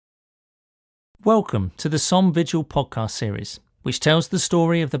Welcome to the Somme Vigil podcast series, which tells the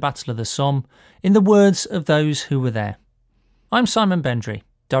story of the Battle of the Somme in the words of those who were there. I'm Simon Bendry,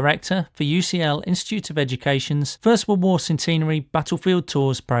 Director for UCL Institute of Education's First World War Centenary Battlefield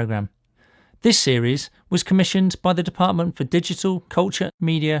Tours programme. This series was commissioned by the Department for Digital, Culture,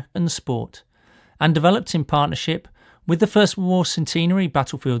 Media and Sport and developed in partnership with the First World War Centenary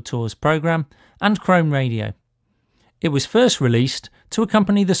Battlefield Tours programme and ChromeRadio. It was first released to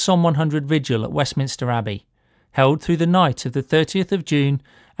accompany the SOMME100 VIGIL at Westminster Abbey, held through the night of the 30th of June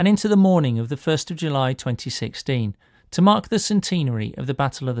and into the morning of the 1st of July 2016, to mark the centenary of the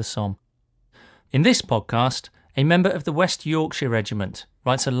Battle of the Somme. In this podcast, a member of the West Yorkshire Regiment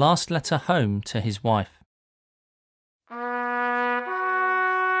writes a last letter home to his wife.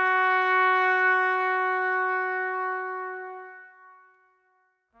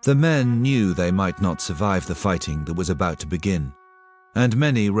 The men knew they might not survive the fighting that was about to begin, and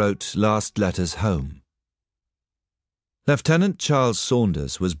many wrote last letters home. Lieutenant Charles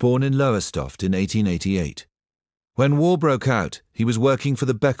Saunders was born in Lowestoft in 1888. When war broke out, he was working for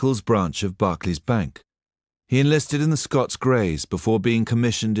the Beccles branch of Barclays Bank. He enlisted in the Scots Greys before being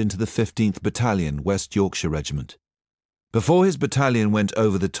commissioned into the 15th Battalion, West Yorkshire Regiment. Before his battalion went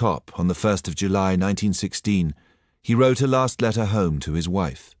over the top on the 1st of July 1916, he wrote a last letter home to his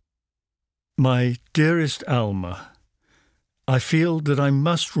wife. My dearest Alma, I feel that I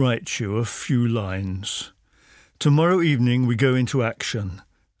must write you a few lines. Tomorrow evening we go into action,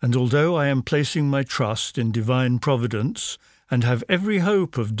 and although I am placing my trust in divine providence and have every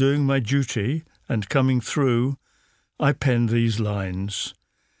hope of doing my duty and coming through, I pen these lines.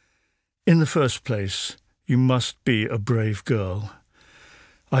 In the first place, you must be a brave girl.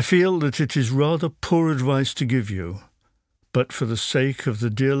 I feel that it is rather poor advice to give you, but for the sake of the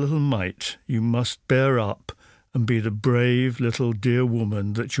dear little mite, you must bear up and be the brave little dear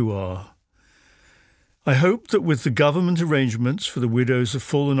woman that you are. I hope that with the government arrangements for the widows of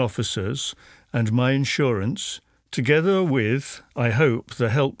fallen officers and my insurance, together with, I hope,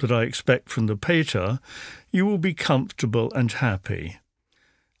 the help that I expect from the pater, you will be comfortable and happy.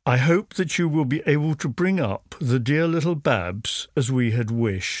 I hope that you will be able to bring up the dear little Babs as we had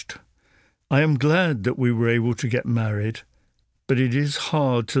wished. I am glad that we were able to get married, but it is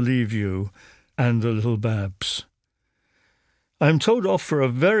hard to leave you and the little Babs. I am told off for a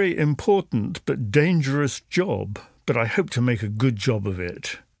very important but dangerous job, but I hope to make a good job of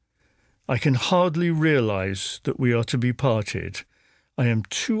it. I can hardly realise that we are to be parted. I am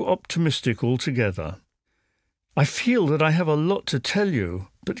too optimistic altogether. I feel that I have a lot to tell you,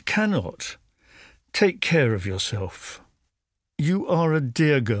 but cannot. Take care of yourself. You are a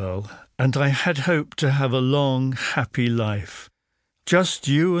dear girl, and I had hoped to have a long, happy life. Just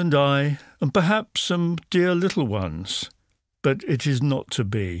you and I, and perhaps some dear little ones. But it is not to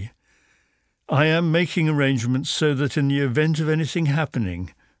be. I am making arrangements so that in the event of anything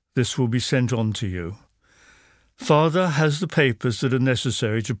happening, this will be sent on to you. Father has the papers that are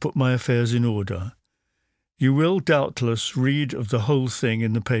necessary to put my affairs in order. You will doubtless read of the whole thing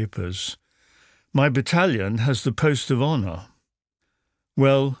in the papers. My battalion has the post of honour.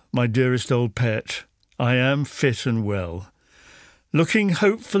 Well, my dearest old pet, I am fit and well, looking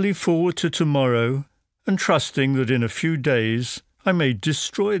hopefully forward to tomorrow and trusting that in a few days I may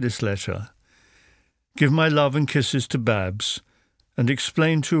destroy this letter. Give my love and kisses to Babs, and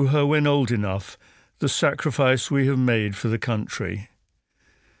explain to her when old enough the sacrifice we have made for the country.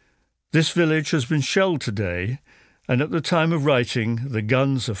 This village has been shelled today, and at the time of writing the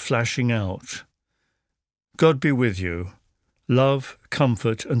guns are flashing out. God be with you. Love,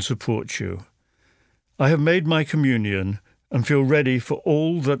 comfort and support you. I have made my communion and feel ready for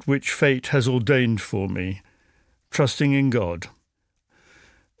all that which fate has ordained for me, trusting in God.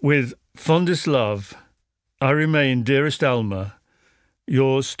 With fondest love, I remain, dearest Alma,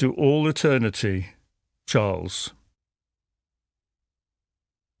 yours to all eternity, Charles.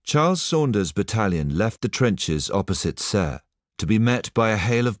 Charles Saunders' battalion left the trenches opposite Serre to be met by a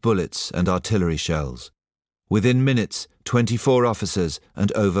hail of bullets and artillery shells. Within minutes, 24 officers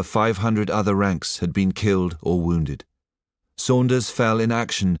and over 500 other ranks had been killed or wounded. Saunders fell in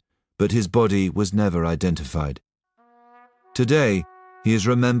action, but his body was never identified. Today, he is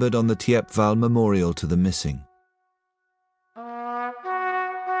remembered on the Thiepval Memorial to the Missing.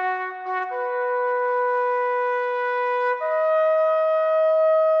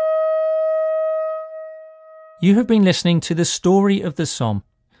 You have been listening to The Story of the Somme,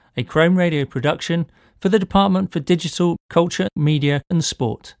 a ChromeRadio production for the Department for Digital, Culture, Media and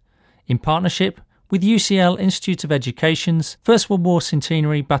Sport, in partnership with UCL Institute of Education's First World War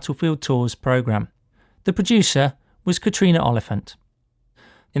Centenary Battlefield Tours programme. The producer was Katrina Oliphant.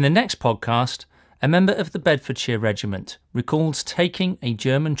 In the next podcast, a member of the Bedfordshire Regiment, recalls taking a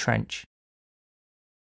German trench.